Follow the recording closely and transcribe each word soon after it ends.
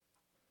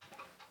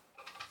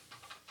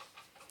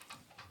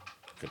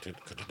I'm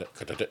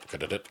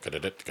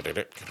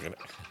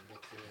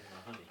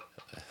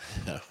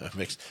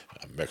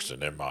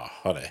mixing in my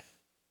honey.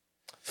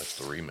 That's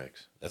the remix.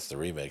 That's the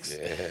remix.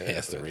 Yeah.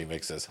 Yes, the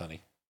remix says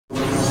honey.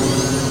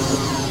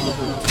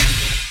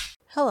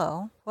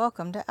 Hello,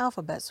 welcome to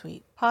Alphabet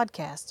Suite,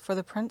 podcast for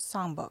the Prince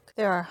Songbook.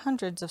 There are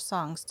hundreds of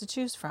songs to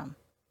choose from.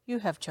 You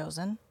have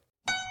chosen.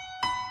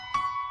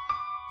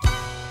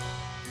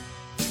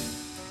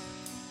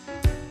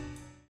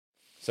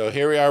 So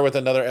here we are with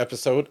another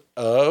episode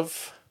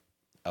of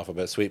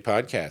Alphabet Suite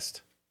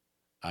podcast.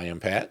 I am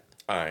Pat.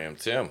 I am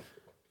Tim.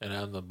 And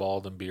I'm the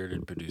bald and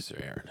bearded producer,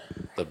 Aaron.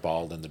 The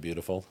bald and the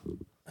beautiful.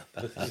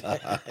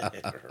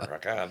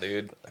 Rock on,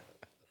 dude.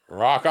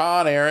 Rock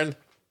on, Aaron.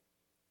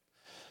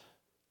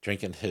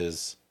 Drinking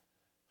his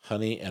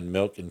honey and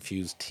milk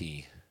infused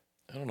tea.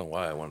 I don't know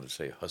why I wanted to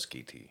say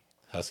husky tea.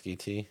 Husky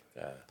tea?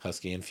 Yeah.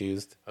 Husky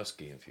infused?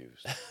 Husky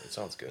infused. It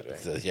sounds good,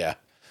 eh? Yeah.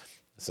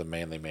 It's a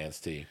manly man's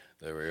tea.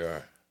 There we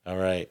are. All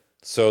right.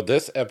 So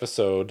this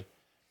episode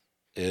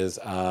is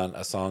on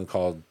a song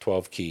called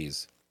 12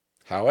 Keys.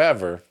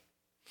 However,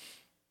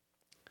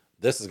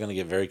 this is going to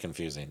get very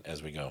confusing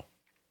as we go.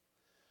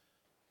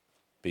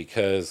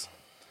 Because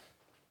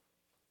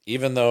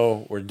even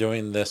though we're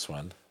doing this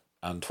one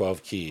on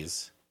 12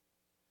 keys,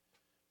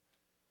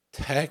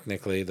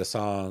 technically the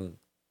song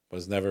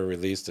was never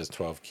released as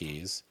 12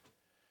 keys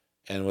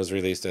and was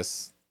released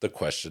as The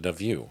Question of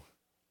You.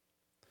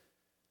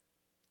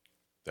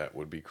 That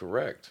would be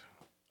correct.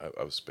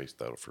 I was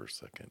spaced out for a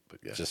second, but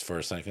yeah. Just for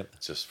a second.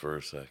 Just for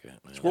a second.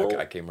 Squirrel.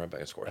 I came right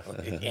back and squirrel.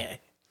 Yeah.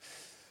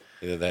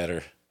 Either that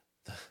or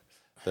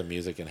the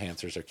music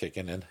enhancers are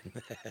kicking in.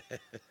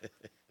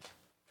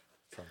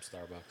 From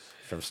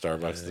Starbucks. From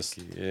Starbucks.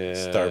 Yeah.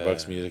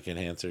 Starbucks music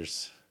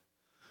enhancers.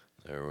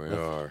 There we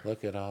are.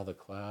 Look at all the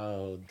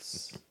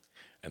clouds.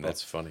 And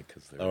that's funny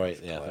because there Oh, right.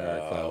 Yeah, there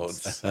are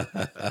clouds.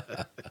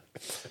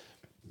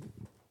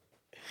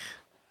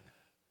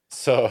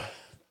 So,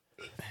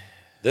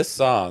 this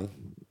song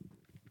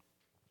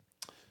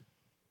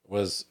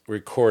was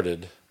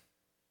recorded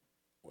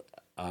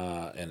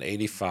in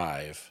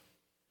 85.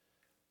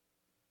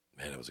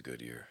 Man, it was a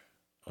good year.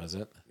 Was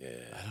it? Yeah.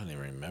 I don't even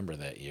remember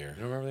that year.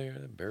 You remember the year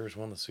the Bears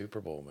won the Super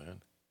Bowl,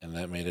 man? And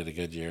that made it a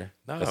good year?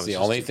 No, That's it the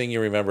was only just- thing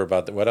you remember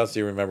about What else do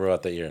you remember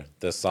about that year?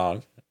 This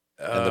song?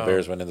 And the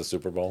Bears winning the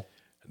Super Bowl?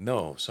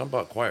 No, something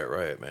about Quiet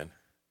Riot, man.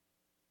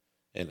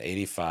 In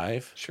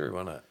 85? Sure,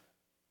 why not?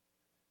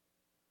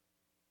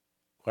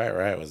 Quiet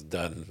Riot was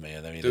done,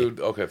 man. I mean, Dude,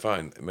 okay,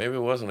 fine. Maybe it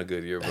wasn't a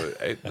good year, but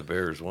hey, the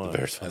Bears won. the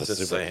Bears won That's the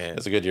just Super saying.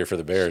 That's a good year for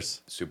the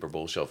Bears. Super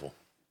Bowl shuffle.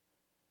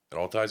 It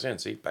all ties in.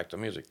 See, back to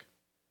music.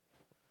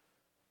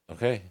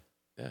 Okay.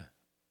 Yeah.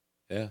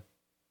 Yeah.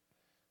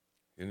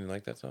 You didn't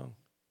like that song?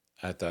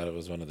 I thought it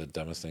was one of the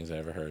dumbest things I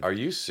ever heard. Are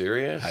you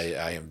serious?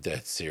 I am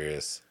dead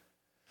serious.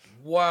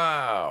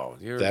 Wow.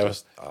 That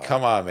was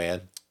come on,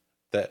 man.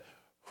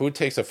 Who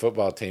takes a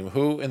football team?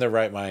 Who in their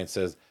right mind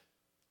says,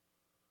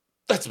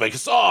 let's make a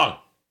song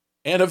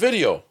and a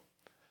video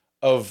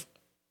of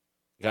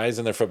guys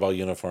in their football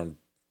uniform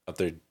up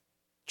there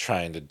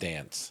trying to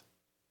dance?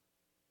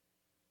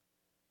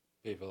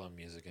 People on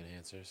music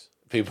enhancers.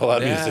 People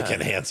on music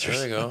enhancers.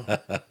 There you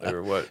go. They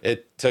were what?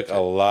 It took a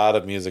lot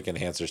of music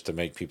enhancers to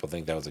make people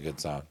think that was a good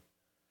song.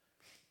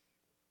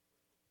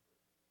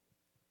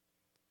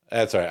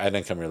 That's all right. I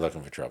didn't come here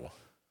looking for trouble.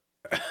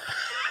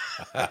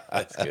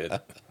 That's good.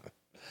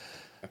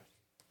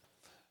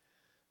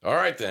 All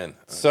right, then.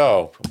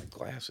 So, Put my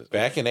glasses.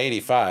 back in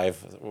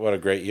 85, what a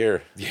great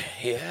year.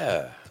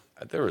 Yeah.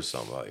 There was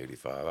something about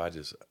 85.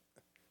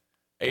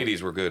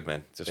 80s were good,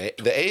 man. Just, The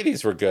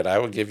 80s were good. I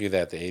will give you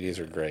that. The 80s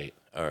were great.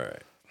 all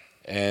right.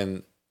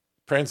 And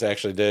Prince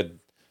actually did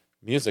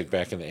music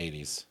back in the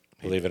 80s,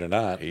 believe it or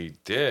not. He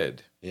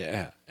did.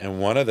 Yeah. And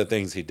one of the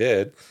things he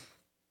did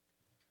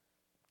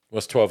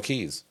was 12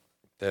 keys.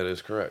 That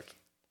is correct.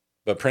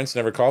 But Prince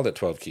never called it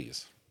 12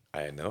 keys.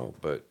 I know,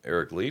 but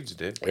Eric Leeds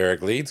did.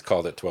 Eric Leeds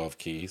called it 12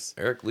 keys.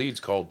 Eric Leeds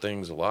called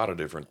things a lot of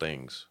different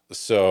things.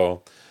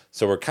 So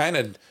we're kind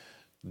of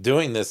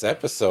doing this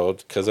episode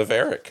because of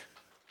Eric.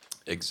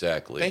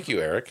 Exactly. Thank you,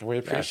 Eric. We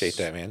appreciate Yes.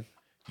 that, man.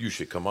 You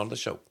should come on the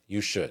show.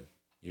 You should.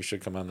 You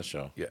should come on the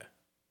show Yeah,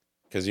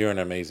 because you're an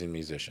amazing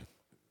musician.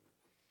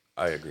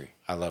 I agree.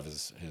 I love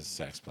his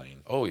sax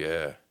playing. Oh,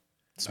 yeah.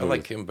 Smooth. I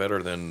like him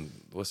better than,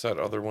 what's that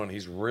other one?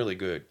 He's really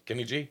good.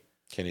 Kenny G?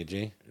 Kenny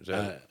G. Is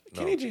that- no.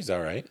 Kenny G's all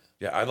right.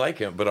 Yeah, I like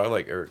him, but I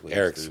like Eric Leeds.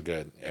 Eric's dude.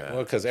 good. Yeah.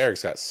 Well, because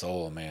Eric's got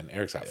soul, man.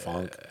 Eric's got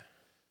funk.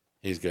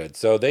 He's good.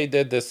 So they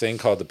did this thing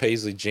called the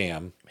Paisley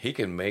Jam. He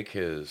can make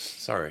his,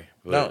 sorry.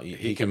 No, but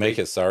he can make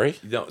his sorry.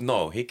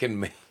 No, he can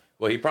make,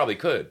 well, he probably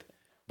could.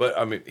 But,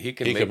 I mean, he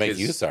can He make can make his,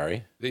 you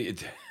sorry.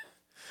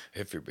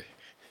 If you're,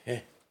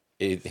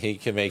 He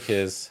can make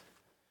his.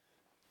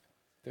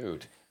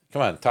 dude,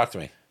 Come on, talk to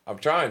me. I'm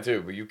trying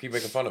to, but you keep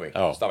making fun of me.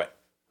 Oh. Stop it.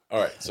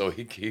 All right, so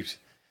he keeps,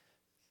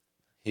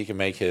 He can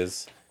make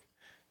his.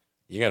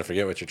 You're gonna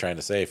forget what you're trying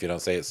to say if you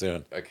don't say it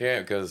soon. I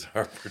can't because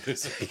our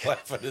producer's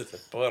laughing his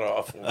butt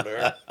off over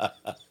there.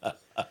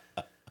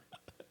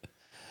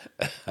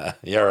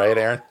 You all right,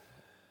 Aaron?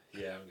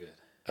 Yeah,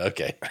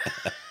 Okay.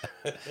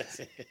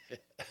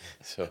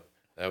 So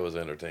that was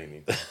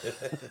entertaining.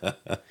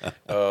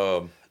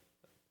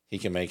 He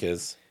can make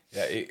his.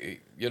 Yeah,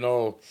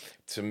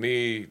 to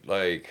me,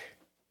 like,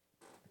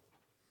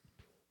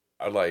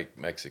 I like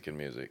Mexican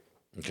music.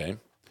 Okay.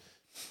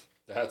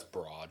 That's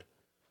broad.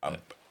 Do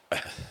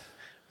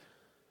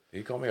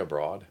you call me a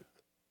broad?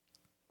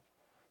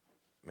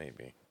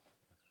 Maybe.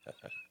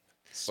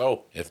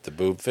 So, If the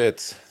boob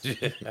fits.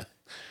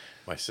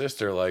 my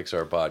sister likes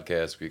our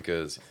podcast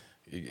because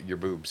your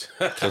boobs.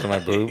 Because of my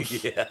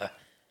boobs? Yeah.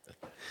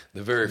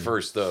 The very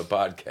first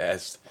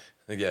podcast.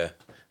 Yeah.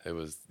 It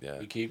was, yeah.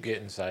 We keep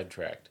getting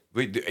sidetracked.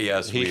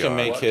 Yes, He we can are.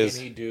 make What his.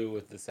 can he do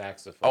with the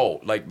saxophone? Oh,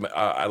 like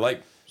I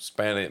like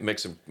Spanish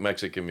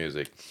Mexican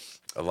music.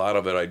 A lot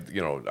of it, I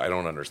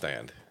don't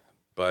understand,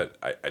 but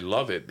I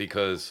love it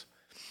because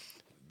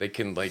they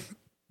can like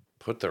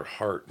put their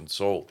heart and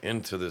soul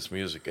into this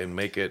music and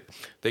make it.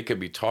 They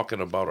could be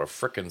talking about a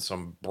frickin'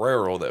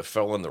 sombrero that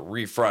fell in the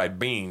refried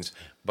beans,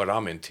 but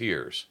I'm in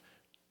tears.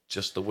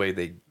 Just the way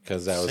they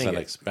Because that was sing an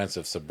it.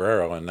 expensive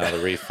sombrero, and now the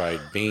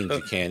refried beans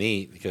you can't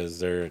eat because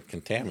they're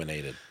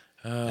contaminated.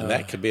 And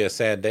that could be a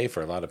sad day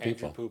for a lot of And you're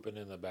people. pooping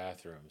in the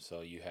bathroom, so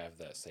you have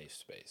that safe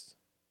space.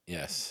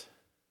 Yes.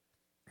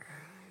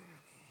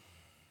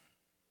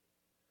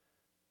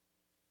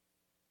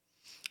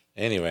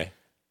 Anyway,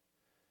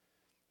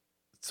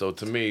 So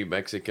to me,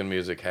 Mexican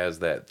music has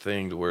that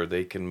thing to where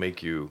they can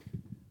make you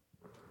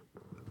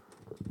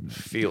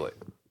feel it.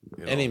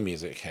 You know? any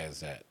music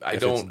has that. I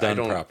if don't- it's done I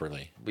don't-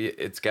 properly.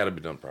 It's got to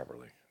be done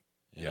properly.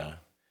 You know?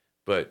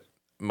 But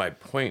my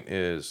point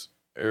is,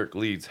 Eric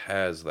Leeds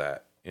has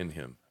that in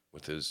him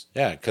with his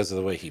Yeah, because of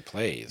the way he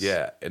plays.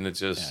 and it's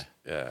just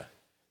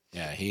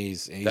Yeah,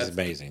 he's That's-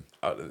 amazing.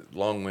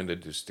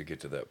 Long-winded just to get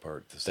to that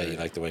part to That say, you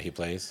like the way he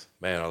plays?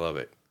 man, I love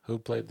it. Who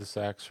played the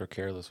sax for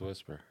Careless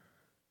Whisper?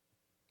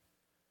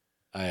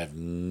 I have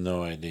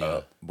no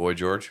idea. Boy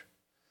George.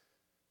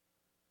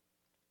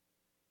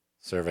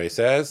 Survey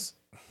says.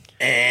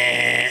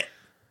 I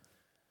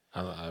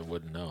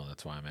wouldn't know.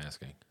 That's why I'm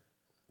asking.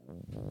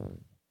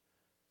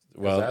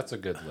 Well, That's a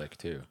good lick,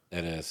 too.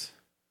 it is.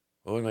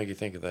 What would make you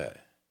think of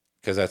that?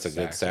 Because that's a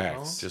good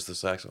Saxophone? sax. Just the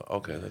saxophone.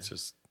 Okay, that's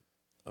just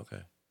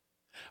okay.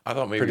 I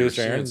thought maybe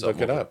Producer you were Aaron, seeing look it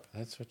something up.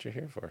 That's what you're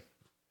here for.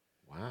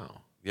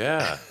 Wow.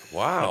 Yeah.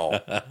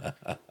 Wow.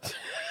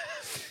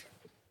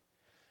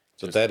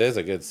 But that is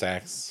a good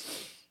sax.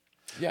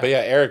 Yeah. But yeah,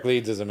 Eric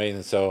Leeds is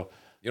amazing. So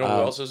You know who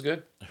else is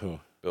good? who?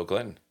 Bill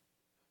Clinton.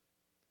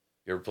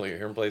 You ever hear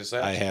him play the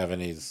sax? I have, and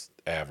he's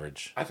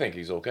average. I think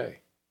he's okay.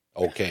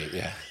 Okay,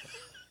 yeah.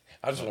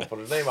 I just want to put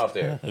his name out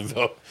there.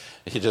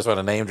 You just want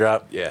a name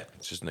drop? Yeah,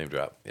 it's just a name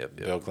drop. Yep.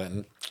 Bill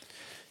Clinton.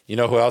 You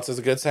know who else is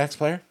a good sax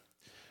player?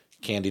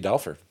 Candy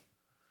Dolfer.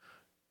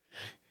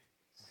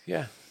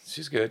 Yeah,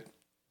 she's good.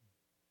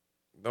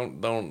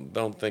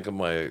 Don't think of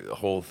my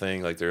whole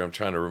thing like there. I'm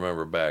trying to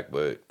remember back,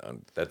 but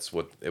that's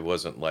what it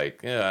wasn't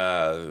like.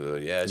 Yeah.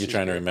 You she's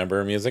trying to good. remember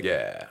her music?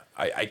 Yeah,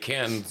 I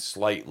can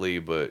slightly,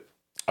 but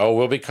Oh,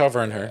 we'll be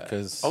covering her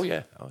because. oh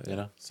yeah. You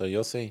know, so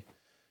you'll see.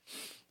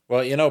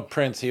 Well, you know,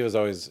 Prince, he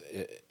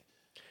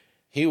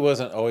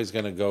wasn't always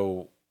going to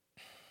go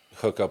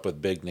hook up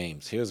with big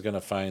names. He was going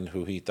to find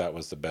who he thought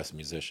was the best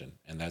musician,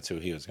 and that's who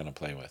he was going to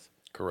play with.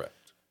 Correct.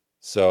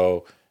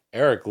 So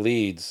Eric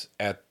Leeds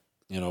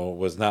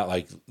was not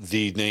like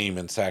the name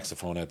in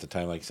saxophone at the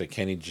time. Like I said,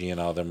 Kenny G and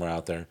all them were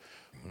out there.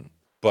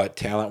 But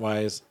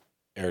talent-wise,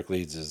 Eric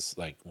Leeds is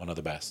like one of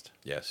the best.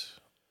 Yes.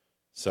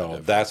 So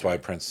that's why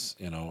Prince,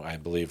 I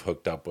believe,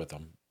 hooked up with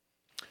him.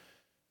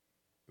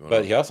 You wanna-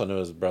 But he also knew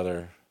his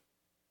brother,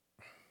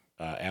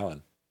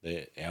 Alan.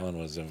 Alan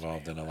was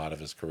involved in a lot of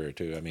his career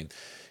too. I mean,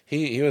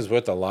 he was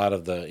with a lot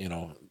of the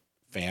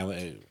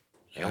family.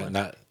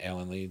 Not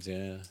Alan Leeds,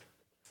 yeah.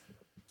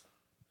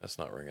 that's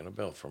not ringing a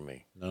bell for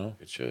me. No,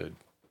 It should.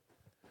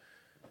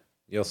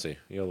 you'll see.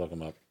 You'll look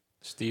him up.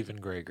 Stephen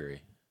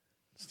Gregory.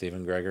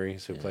 Stephen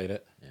Gregory's who played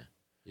it. Yeah.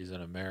 He's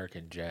an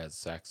American jazz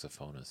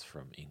saxophonist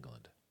from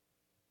England.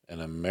 An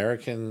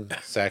American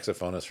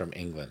saxophonist from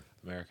England.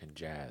 American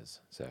jazz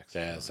saxophonist.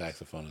 Jazz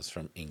saxophonist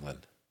from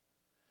England.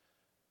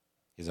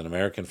 He's an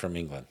American from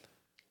England.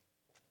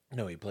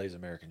 No, he plays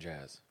American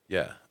jazz.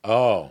 Yeah.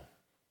 Oh.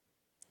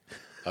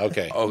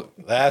 Okay. Oh,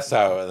 That's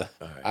how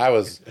I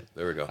was.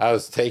 there we go. I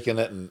was taking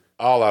it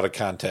all out of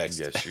context.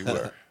 Yes, you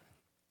were.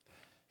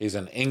 He's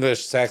an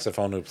English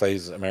saxophone who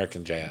plays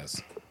American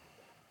jazz.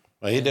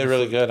 Well, he did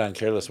really good on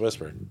Careless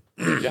Whisper.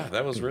 Yeah,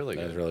 that was really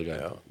good. That was really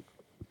good. Yeah.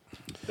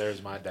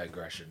 There's my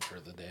digression for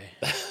the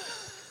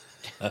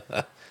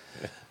day.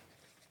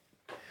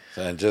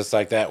 And just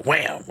like that,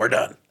 wham, we're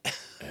done.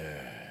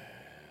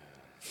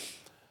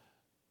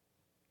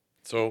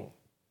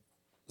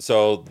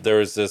 So there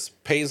was this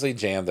Paisley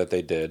Jam that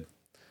they did.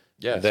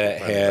 Yeah, That so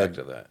finally had-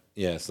 back to that.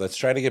 Yes, let's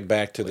try to get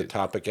back to the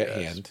topic at Yes,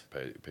 hand.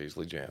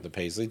 Paisley Jam. The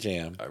Paisley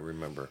Jam. I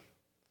remember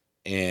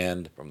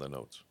And from the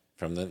notes.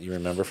 you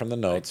remember from the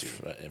notes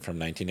from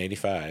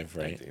 1985,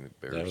 right? 19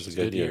 That was a Bears.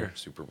 good year.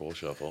 Super Bowl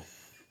shuffle.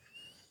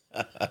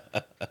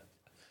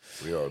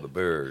 We are the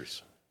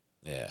Bears.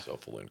 Yeah,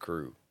 Shuffle and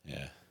crew.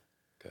 yeah.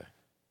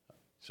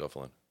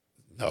 Shuffling.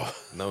 No,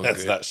 No, that's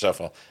good. not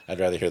shuffle. I'd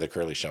rather hear the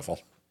curly shuffle.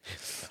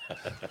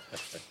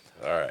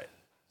 All right.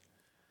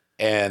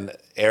 And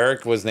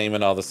Eric was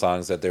naming all the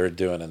songs that they were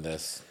doing in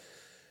this.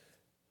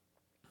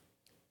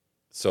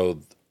 So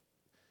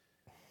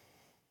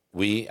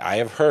I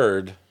have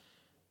heard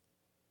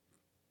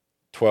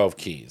 12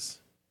 keys,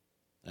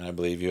 and I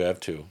believe you have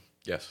too.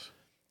 Yes.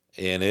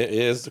 And it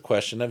is the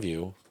question of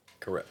you,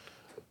 Correct.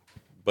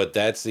 but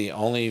that's the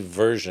only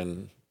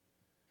version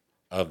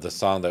of the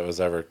song that was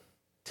ever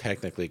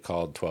technically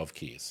called 12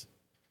 keys.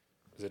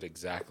 Is it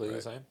exactly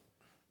the same?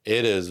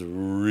 It is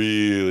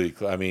really,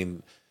 I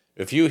mean,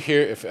 if you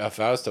hear, if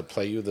I was to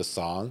play you the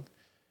song,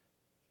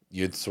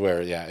 you'd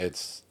swear, yeah,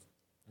 it's,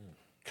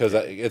 because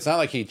it's not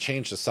like he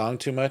changed the song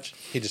too much.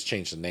 He just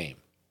changed the name.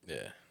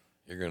 Yeah.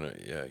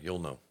 You'll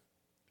know.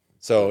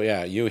 So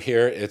yeah, you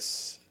hear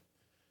it's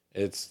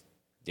it's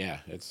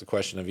the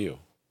question of you.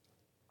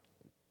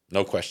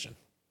 No question.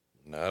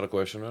 Not a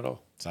question at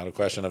all. It's not a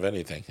question of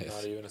anything. Not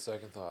It's even a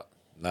second thought.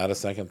 not a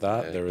second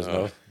thought. Yeah, There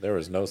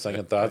was no. no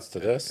second thoughts to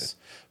this.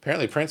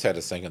 Apparently Prince had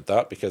a second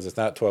thought because it's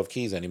not 12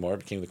 keys anymore. It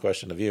became the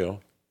question of you.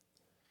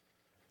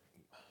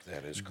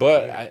 That is correct.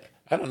 But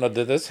I don't know,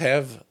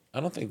 I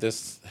don't think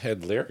this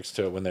had lyrics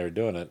to it when they were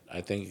doing it.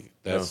 I think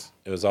it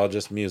was all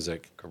just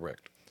music.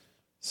 Correct.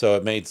 So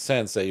it made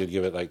sense that you'd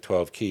give it like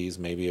 12 keys.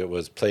 Maybe it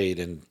was played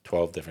in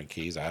 12 different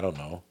keys. I don't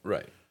know.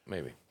 Right.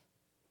 Maybe.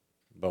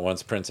 But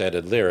once Prince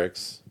added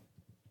lyrics,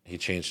 he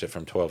changed it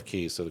from 12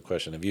 keys to the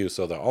question of you.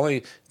 So the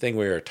only thing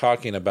we are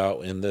talking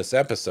about in this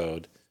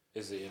episode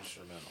Is the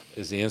instrumental.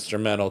 is the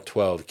instrumental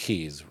 12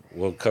 keys.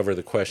 We'll cover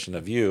the question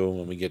of you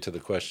when we get to the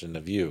question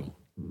of you.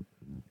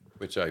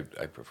 Which I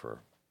prefer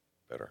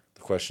better.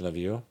 The question of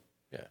you?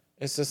 Yeah.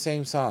 It's the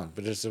same song,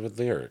 but just with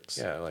lyrics.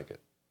 Yeah, I like it.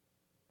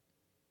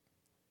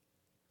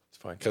 It's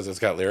fine. Because it's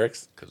got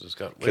lyrics? Because it's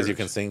got Because you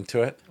can lyrics. sing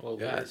to it? Well,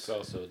 Yes. lyrics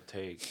also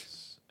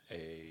takes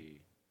a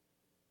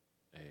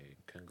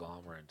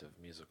conglomerate of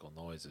musical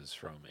noises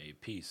from a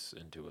piece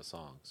into a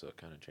song, so it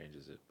kind of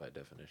changes it by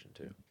definition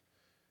too.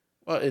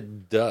 Well,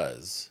 it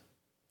does.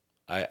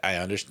 I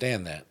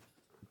understand that.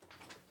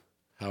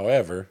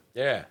 However,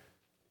 Yeah.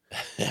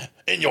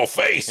 in your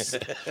face.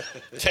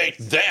 Take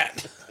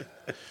that,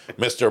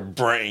 Mr.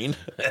 Brain.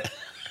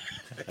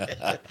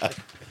 I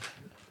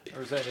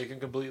was saying it can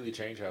completely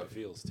change how it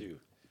feels too.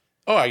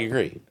 Oh, I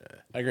agree.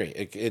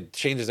 It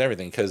changes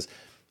everything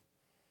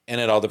and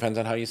it all depends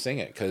on how you sing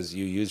it because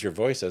you use your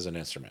voice as an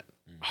instrument.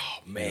 Oh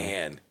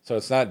man. So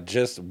it's not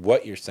just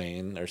what you're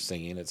saying or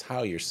singing; it's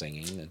how you're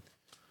singing and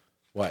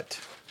what.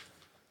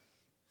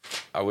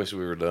 I wish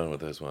we were done with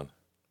this one.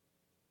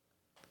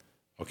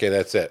 Okay,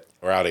 that's it.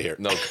 We're out of here.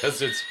 No,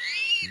 because it's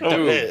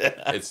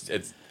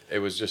dude. It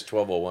was just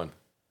 12:01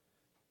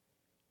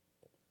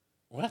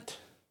 What?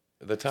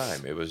 at the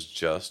time. It was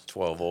just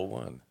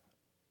 12:01.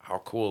 How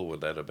cool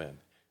would that have been?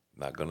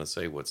 Not gonna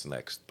say what's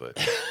next, but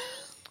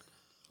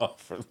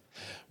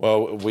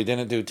Well, we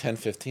didn't do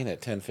 10:15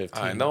 at 10:15.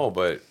 I know.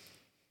 But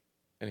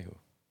anywho,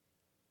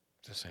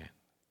 just saying.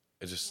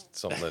 It's just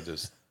something that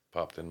just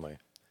popped in my.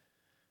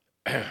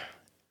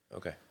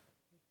 Okay.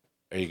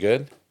 Are you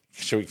good?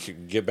 Should we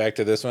get back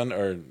to this one,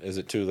 or is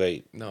it too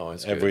late? No,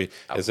 it's Have good.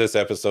 is this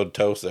episode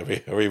toast? Are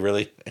we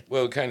really?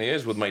 Well, it kind of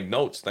is with my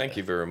notes. Thank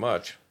you very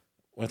much.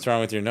 What's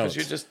wrong with your notes?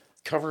 Because you just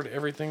covered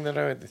everything that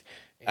I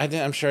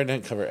I'm sure I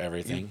didn't cover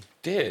everything.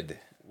 did.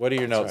 What do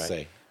your That's notes right.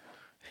 say?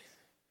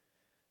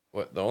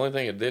 What the only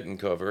thing it didn't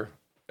cover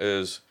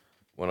is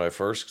when I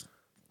first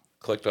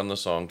clicked on the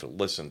song to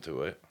listen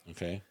to it,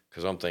 Okay.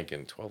 because I'm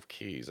thinking 12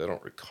 keys. I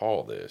don't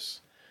recall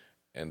this,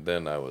 and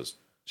then I was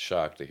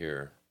shocked to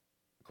hear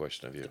the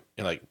question of you.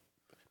 You're like,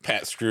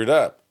 Pat screwed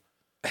up.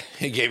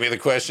 He gave me the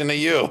question to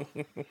you.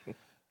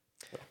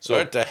 So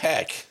What the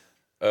heck?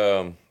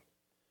 then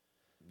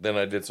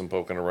I did some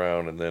poking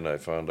around, and then I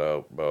found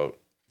out about.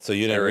 So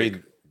you didn't Eric.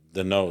 read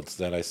the notes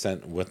that I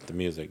sent with the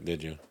music,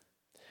 did you?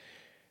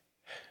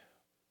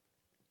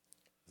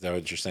 Is that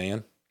what you're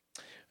saying?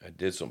 I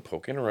did some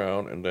poking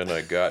around, and then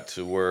I got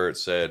to where it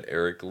said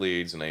Eric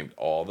Leeds named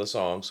all the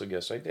songs. So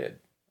yes, I did.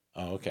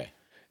 Oh, okay.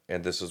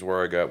 And this is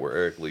where I got where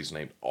Eric Leeds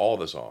named all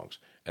the songs.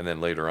 And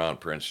then later on,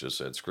 Prince just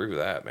said, "Screw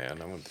that, man.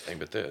 I'm going to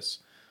name it this."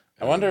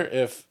 I wonder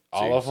if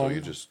all of them So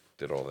you just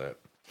did all that.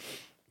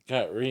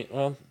 got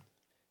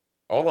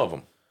All of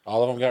them.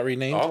 all of them got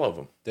renamed. All of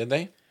them. Did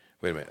they?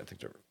 Wait a minute. I think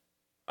they're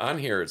on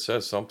here. It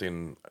says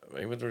something.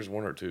 Maybe there's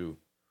one or two.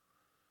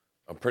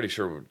 I'm pretty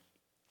sure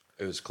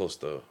it was close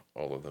to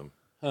all of them.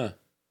 Huh.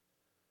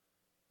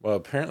 Well,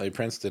 apparently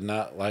Prince did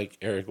not like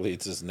Eric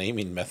Leeds'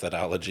 naming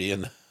methodology,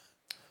 and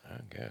I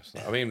guess.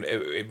 I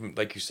mean,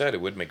 like you said,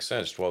 it would make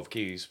sense. 12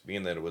 keys,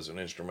 being that it was an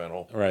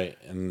instrumental. right,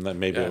 and then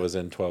maybe Yeah. it was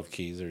in 12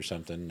 keys or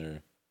something,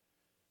 or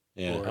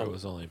yeah, Or it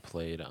was only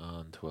played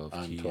on 12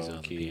 On keys 12 on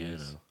the keys.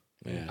 piano.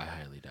 Yeah. I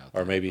highly doubt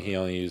or that. maybe but- he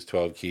only used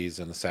 12 keys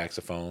in the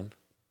saxophone.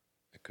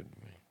 It could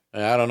be.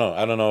 I don't know.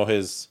 I don't know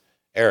his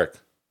Eric.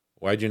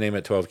 Why'd you name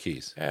it 12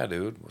 keys? Yeah,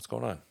 dude. What's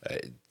going on?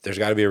 There's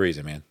got to be a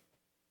reason, man.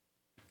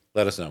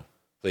 Let us know,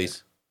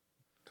 please.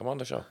 Come on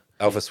the show.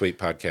 Alpha Suite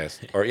podcast.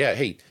 Or yeah,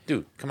 hey,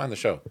 dude, come on the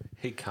show.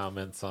 He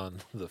comments on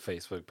the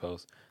Facebook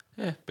post.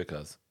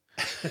 Because.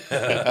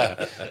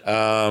 I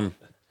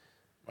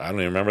don't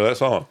even remember that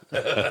song.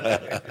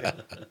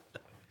 That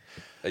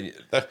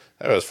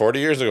was 40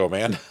 years ago,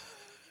 man.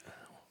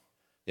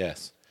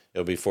 Yes,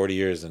 it'll be 40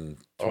 years in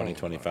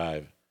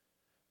 2025.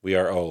 We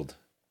are old.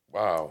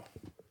 Wow.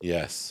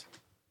 Yes.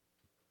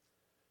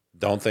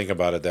 Don't think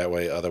about it that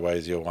way.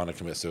 Otherwise, you'll want to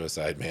commit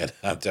suicide, man.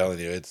 I'm telling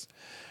you, it's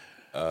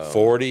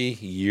 40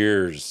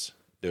 years,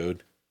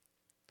 dude.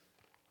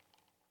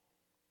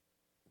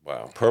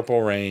 Wow.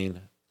 Purple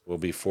Rain will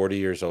be 40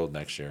 years old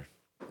next year.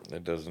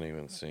 It doesn't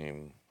even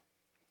seem.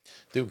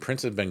 Dude,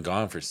 Prince has been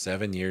gone for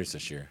 7 years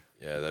this year.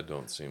 Yeah, that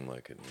don't seem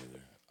like it either.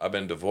 I've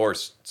been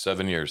divorced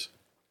 7 years.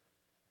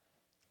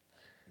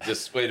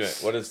 Just wait a minute.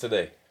 What is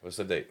today? What's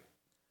the date?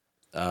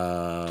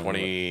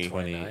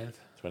 29th?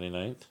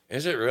 29th?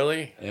 Is it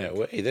really? Yeah,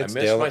 wait, I that's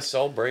missed my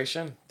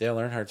celebration. Dale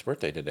Earnhardt's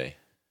birthday today.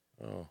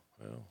 Oh,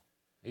 well.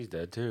 He's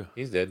dead too.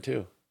 He's dead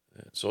too.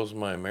 So's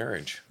my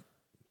marriage.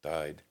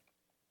 Died.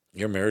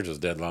 Your marriage was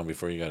dead long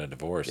before you got a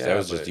divorce. Yeah, that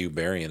was just but- you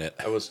burying it.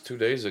 That was 2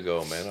 days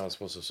ago, man. I was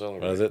supposed to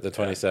celebrate. Was it the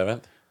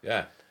 27th?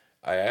 Yeah.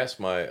 I asked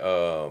my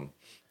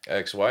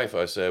ex-wife,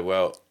 I said,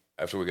 well,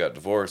 after we got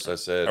divorced, I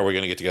said, Are we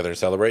going to get together and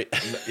celebrate?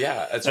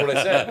 yeah, that's what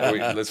I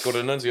said. Let's go to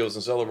Nunzio's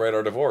and celebrate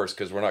our divorce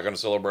because we're not going to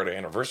celebrate our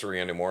anniversary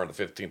anymore on the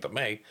 15th of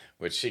May,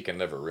 which she can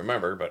never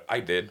remember, but I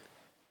did.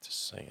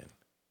 Just saying.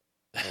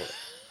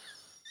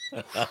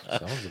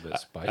 Sounds a bit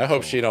spiteful. I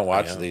hope she don't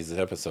watch Yeah. these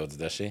episodes,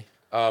 does she?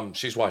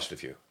 She's watched a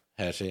few.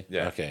 Has she?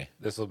 Yeah. Okay.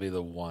 This will be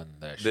the one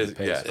that she This-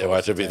 pays. yeah. Yeah,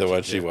 watch it be the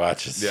one she attention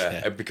watches.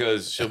 Yeah,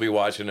 because she'll be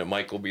watching it.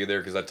 Mike will be there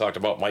because I talked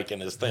about Mike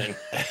and his thing.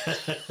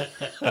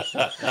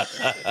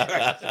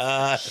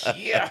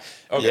 Yeah.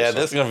 Okay, Yeah, so-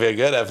 this is going to be a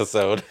good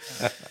episode.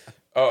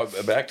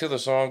 back to the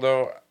song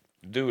though,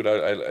 dude.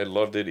 I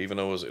loved it, even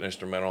though it was an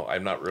instrumental.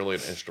 I'm not really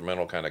an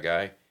instrumental kind of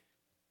guy,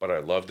 but I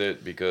loved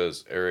it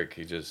because Eric.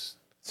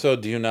 So,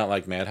 do you not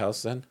like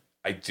Madhouse then?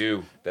 I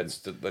do.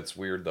 That's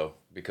weird though,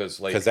 because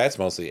like Because that's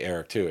mostly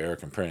Eric too,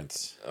 Eric and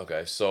Prince.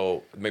 okay,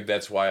 so maybe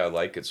that's why I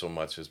like it so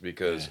much is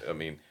because I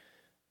mean,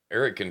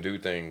 Eric can do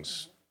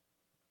things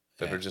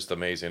that are just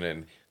amazing,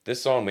 and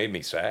this song made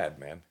me sad,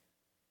 man.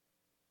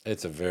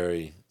 It's a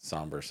very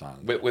somber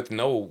song. With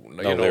no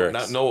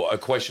lyrics. a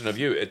question of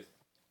you. It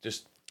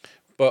just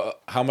But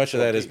how much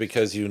of that is Okay.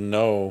 because you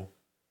know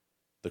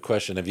the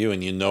question of you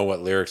and you know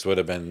what lyrics would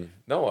have been?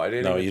 no, I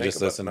didn't. No, even you think just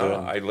about, listened to no,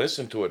 it? I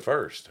listened to it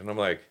first, and I'm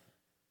like,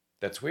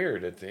 that's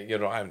weird.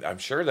 I'm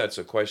sure that's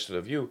a question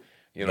of you.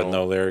 You But know,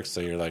 no lyrics,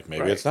 so you're like,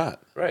 maybe Right. it's not.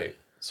 right?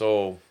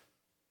 So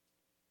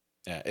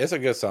Yeah, it's a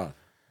good song.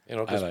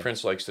 because I like-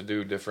 Prince likes to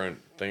do different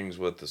things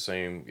with the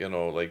same,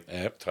 like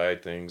Yep. tie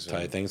things,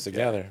 Tie and- things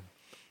together.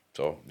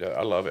 So yeah,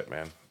 I love it,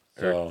 man.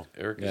 So,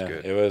 Eric is yeah,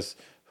 good. It was,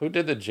 who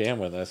did the jam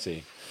with? Let's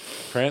see.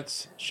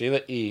 Prince, Sheila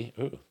E.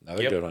 Ooh,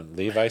 another Yep. good one.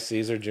 Levi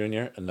Caesar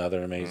Jr.,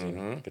 another amazing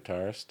Mhm.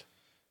 guitarist.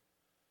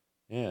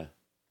 Yeah.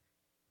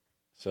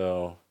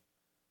 So,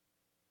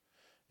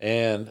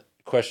 and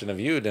Question of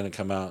You didn't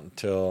come out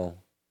until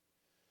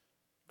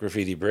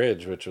Graffiti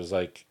Bridge, which was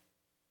like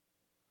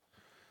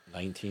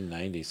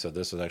 1990. So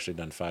this was actually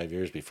done 5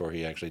 years before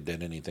he actually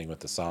did anything with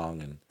the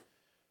song and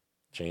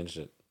changed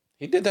it.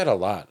 He did that a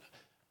lot.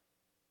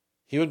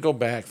 He would go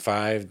back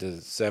 5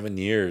 to 7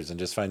 years and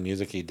just find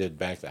music he did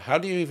back then. How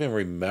do you even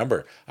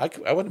remember?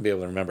 I wouldn't be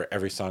able to remember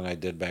every song I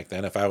did back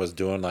then if I was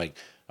doing like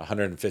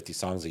 150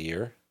 songs a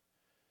year.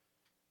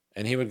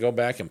 And he would go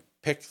back and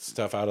pick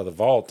stuff out of the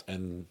vault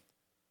and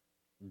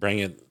bring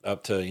it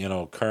up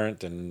to,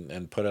 current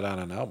and put it on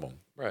an album.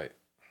 Right.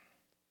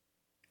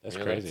 That's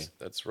Yeah, crazy.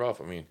 That's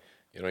rough. I mean,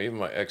 even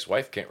my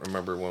ex-wife can't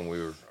remember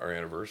when our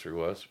anniversary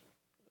was.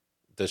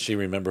 Does she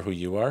remember who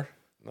you are?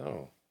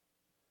 No,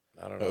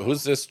 I don't know.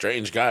 Who's this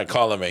strange guy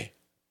calling me?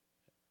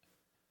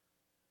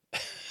 I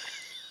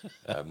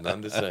have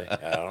none to say.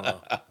 I don't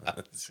know.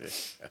 Let's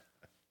see.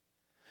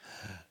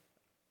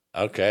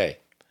 Okay.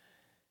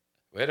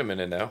 Wait a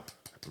minute now.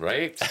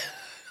 Right?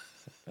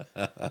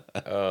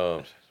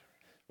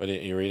 What are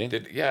you reading?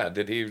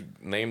 Did he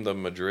name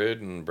them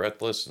Madrid and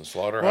Breathless and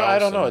Slaughterhouse? Well, I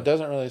don't know. It and-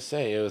 doesn't really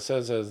say. It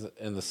says as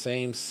in the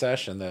same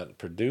session that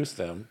produced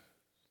them.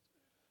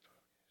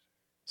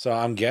 So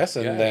I'm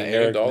guessing Yeah, that he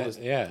Eric, named all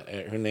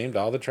who named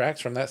all the tracks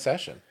from that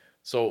session.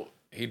 So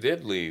he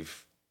did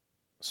leave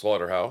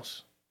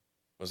Slaughterhouse.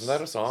 Wasn't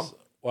that a song?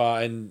 Well,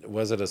 and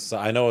was it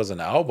I know it was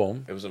an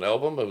album. It was an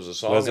album. It was a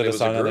song. Was it and a it was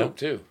song a on group that?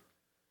 too.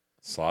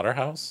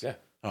 Slaughterhouse. Yeah.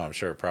 Oh, I'm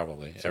sure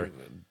probably.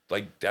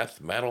 Like death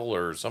metal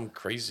or some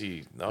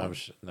crazy. No,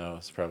 No,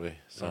 it's probably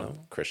some No.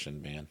 Christian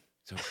band.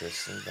 some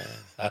Christian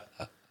band.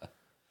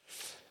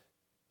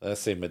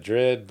 Let's see.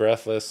 Madrid,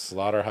 Breathless,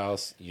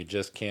 Slaughterhouse, You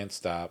Just Can't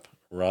Stop,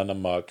 Run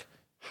Amok,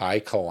 High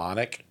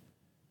Colonic,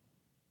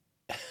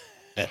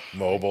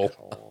 Mobile.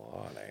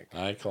 Colonic.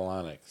 High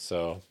Colonic.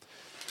 So,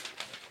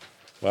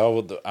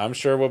 well, I'm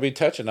sure we'll be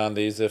touching on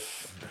these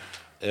if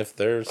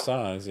they're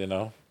songs,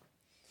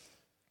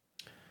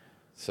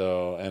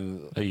 So,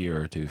 and A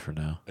year or two for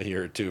now. a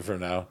year or two from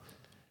now,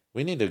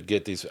 we need to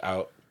get these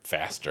out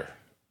faster.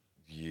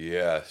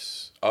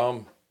 Yes.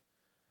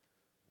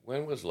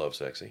 When was Love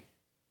Sexy?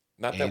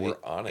 Not that we're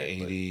on it.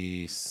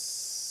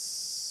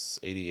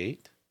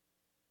 88?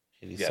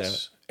 87?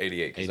 Yes,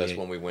 88. Because that's 88.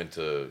 when we went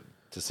to.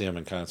 To see him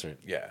in concert.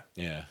 Yeah.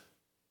 Yeah.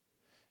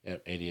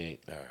 Yep,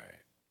 88. All right.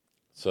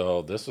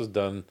 So this was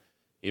done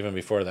even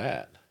before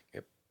that.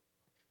 Yep.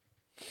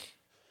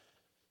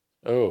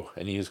 Oh,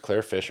 and he used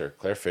Claire Fisher.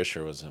 Claire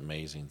Fisher was an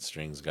amazing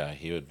strings guy.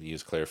 He would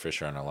use Claire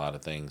Fisher on a lot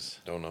of things.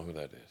 Don't know who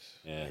that is.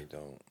 Yeah. I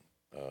don't.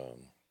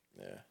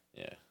 Yeah.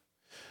 Yeah.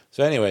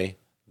 So anyway,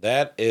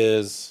 that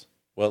is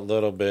what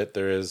little bit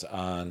there is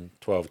on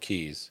 12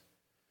 keys.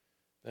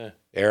 Yeah.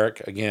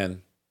 Eric,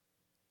 again,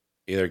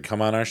 either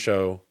come on our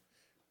show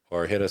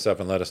or hit us up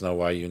and let us know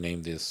why you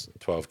named these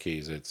 12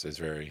 keys. It's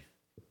very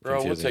Bro,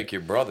 we'll confusing. take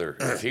your brother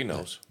if he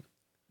knows.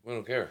 We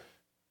don't care.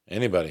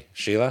 Anybody?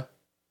 Sheila?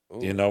 Ooh.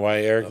 Do you know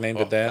why Eric named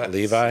it that? that's-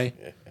 Levi?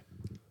 Yeah.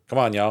 Come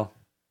on, y'all.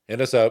 Hit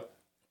us up.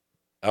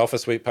 Alpha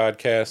Suite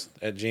Podcast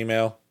at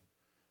Gmail.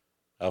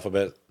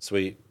 Alphabet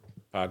Suite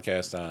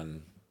Podcast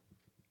on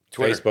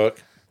Twitter. Facebook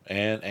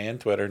and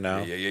Twitter now.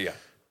 Yeah.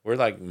 We're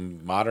like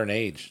modern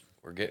age.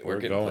 We're getting We're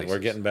getting going. places. We're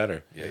getting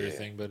better. Yeah,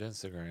 Everything but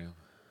Instagram.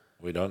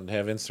 We don't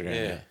have Instagram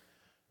Yeah. yet.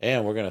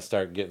 And we're gonna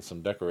start getting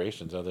some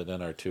decorations other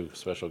than our 2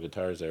 special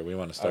guitars there. We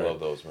want to I start. love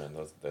those, man.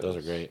 Those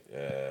are great.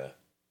 Yeah.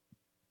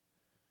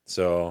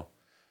 So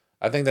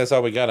I think that's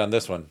all we got on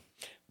this one.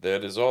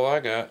 That is all I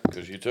got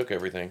because you took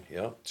everything.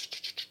 Yep.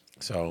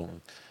 So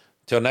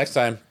till next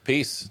time,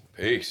 peace.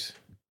 Peace.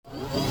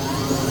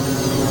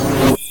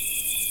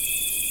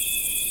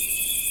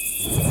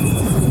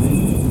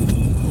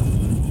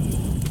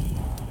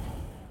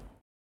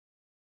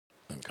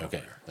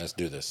 Okay, let's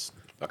do this.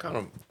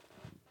 I'm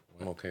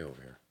okay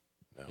over here.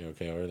 You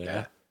okay over there? Yeah. now?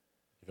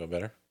 You feel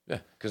better? Yeah,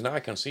 because now I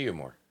can see you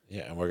more.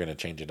 Yeah, and we're gonna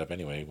change it up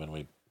anyway when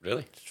we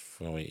Really?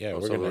 yeah,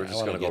 So we're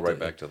just gonna go right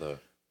back to the.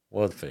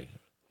 We'll figure.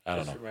 I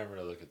don't Just know. remember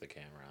to look at the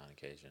camera on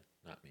occasion,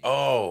 not me.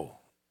 Oh,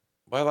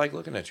 well, I like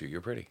looking at you.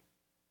 You're pretty.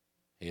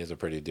 He is a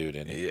pretty dude,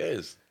 isn't he? He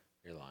is.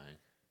 You're lying.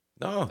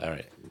 No. All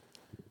right.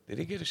 Did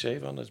he get a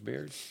shave on his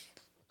beard?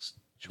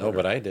 No,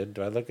 but I did.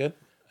 Do I look good?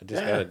 I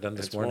just got it done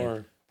this it's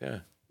morning. Yeah.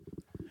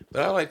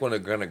 But I like when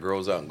it kind of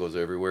grows out and goes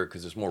everywhere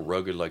because it's more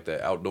rugged, like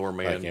the outdoor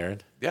man. Like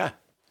Aaron. Yeah.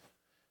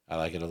 I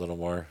like it a little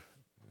more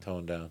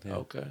toned down. Yeah.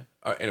 Okay.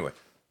 All right. Anyway,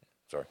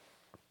 sorry.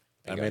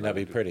 I may not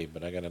be pretty,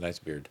 but I got a nice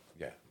beard,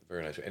 Yeah,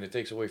 very nice, and it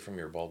takes away from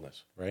your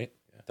baldness. right?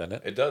 Doesn't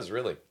it? It does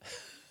really.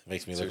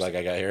 Makes me look like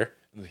I got hair.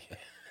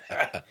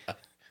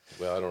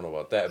 Well, I don't know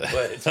about that,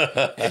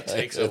 but it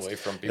takes away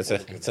from people.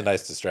 It's a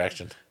nice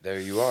distraction. There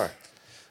you are.